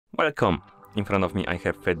Welcome! In front of me I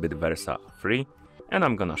have Fitbit Versa 3 and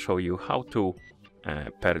I'm gonna show you how to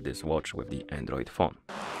pair this watch with the Android phone.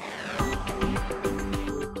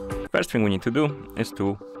 First thing we need to do is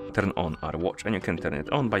to turn on our watch, and you can turn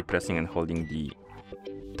it on by pressing and holding the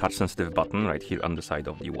touch sensitive button right here on the side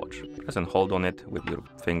of the watch. Press and hold on it with your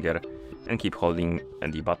finger and keep holding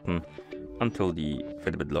the button until the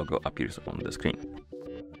Fitbit logo appears on the screen.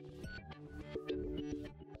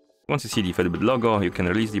 Once you see the Fitbit logo, you can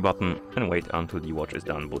release the button and wait until the watch is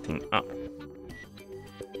done booting up.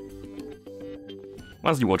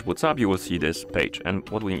 Once the watch boots up, you will see this page, and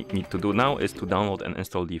what we need to do now is to download and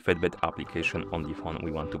install the Fitbit application on the phone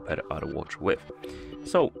we want to pair our watch with.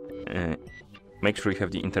 So make sure you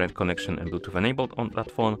have the internet connection and Bluetooth enabled on that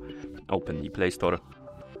phone. Open the Play Store.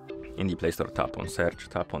 In the Play Store, tap on search,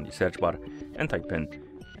 tap on the search bar and type in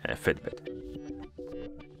Fitbit.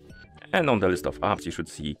 And on the list of apps you should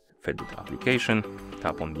see Fitbit application.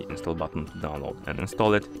 Tap on the install button to download and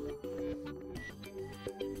install it.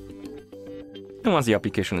 And once the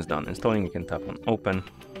application is done installing, you can tap on open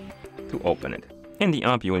to open it. In the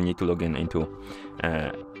app you will need to log in into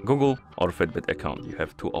Google or Fitbit account. You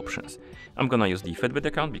have two options. I'm gonna use the Fitbit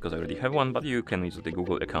account because I already have one, but you can use the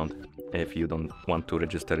Google account if you don't want to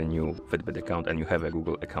register a new Fitbit account and you have a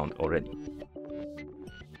Google account already.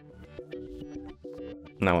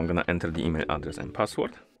 Now I'm gonna enter the email address and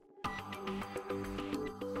password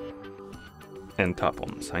and tap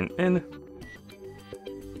on sign in.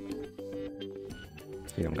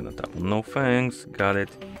 Here I'm gonna tap on no thanks, got it.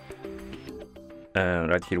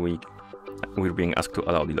 Right here we're being asked to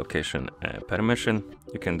allow the location permission.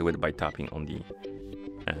 You can do it by tapping on the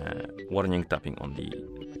warning, tapping on the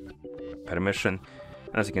permission.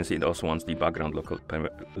 As you can see, it also wants the background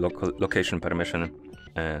location permission.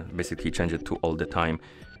 Basically change it to all the time,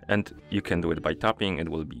 and you can do it by tapping. It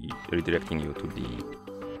will be redirecting you to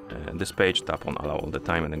this page. Tap on allow all the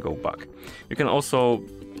time and then go back. You can also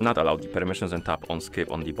not allow the permissions and tap on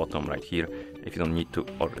skip on the bottom right here if you don't need to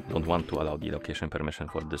or don't want to allow the location permission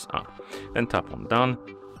for this app. Then tap on done,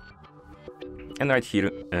 and right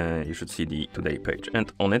here you should see the today page,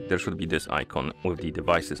 and on it there should be this icon with the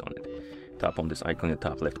devices on it. Tap on this icon in the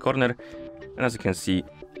top left corner, and as you can see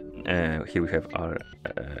here we have our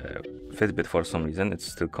Fitbit. For some reason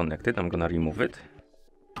it's still connected. I'm gonna remove it.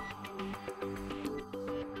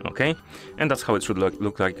 Okay, and that's how it should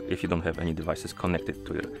look like if you don't have any devices connected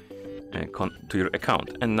to your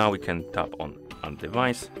account. And now we can tap on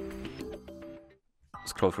device,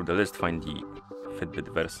 scroll through the list, find the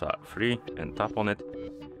Fitbit Versa 3 and tap on it.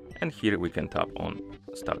 And here we can tap on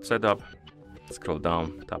start setup, scroll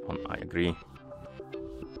down, tap on I agree,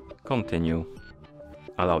 continue,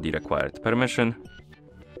 allow the required permission,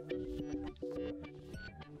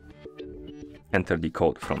 enter the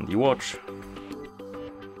code from the watch,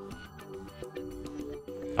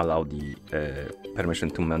 allow the permission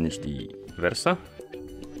to manage the Versa,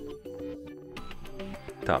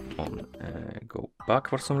 tap on go back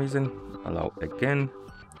for some reason, allow again,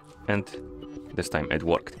 and this time it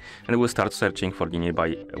worked. And it will start searching for the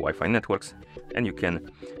nearby Wi-Fi networks, and you can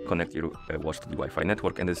connect your watch to the Wi-Fi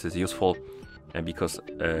network. And this is useful because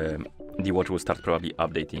the watch will start probably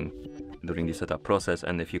updating during the setup process,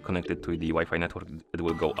 and if you connect it to the Wi-Fi network, it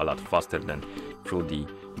will go a lot faster than through the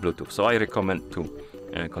Bluetooth. So I recommend to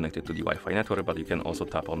connect it to the Wi-Fi network, but you can also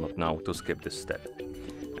tap on not now to skip this step.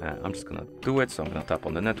 I'm just gonna do it, so I'm gonna tap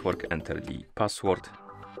on the network, enter the password,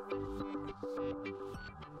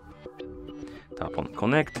 tap on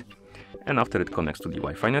connect, and after it connects to the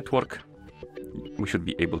Wi-Fi network, we should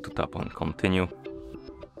be able to tap on continue.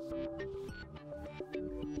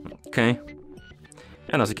 Okay.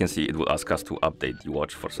 And as you can see, it will ask us to update the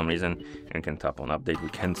watch for some reason, and you can tap on update. We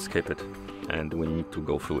can't skip it, and we need to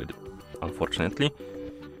go through it, unfortunately.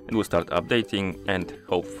 It will start updating, and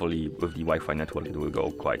hopefully with the Wi-Fi network it will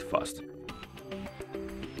go quite fast.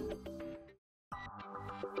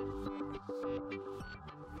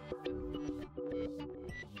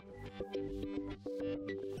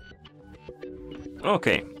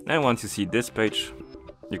 Okay, and once you see this page,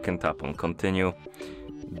 you can tap on continue,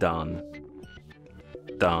 done.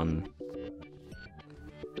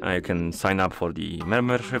 You can sign up for the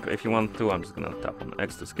membership if you want to. I'm just gonna tap on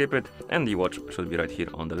X to skip it, and the watch should be right here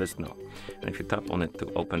on the list now. And if you tap on it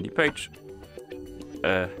to open the page,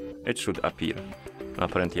 it should appear.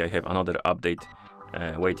 Apparently I have another update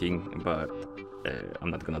waiting, but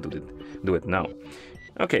I'm not gonna do it now.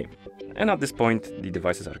 Okay, and at this point the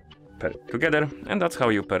devices are paired together, and that's how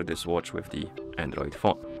you pair this watch with the Android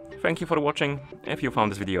phone. Thank you for watching. If you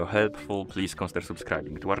found this video helpful, please consider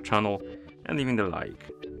subscribing to our channel and leaving a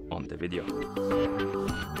like on the video.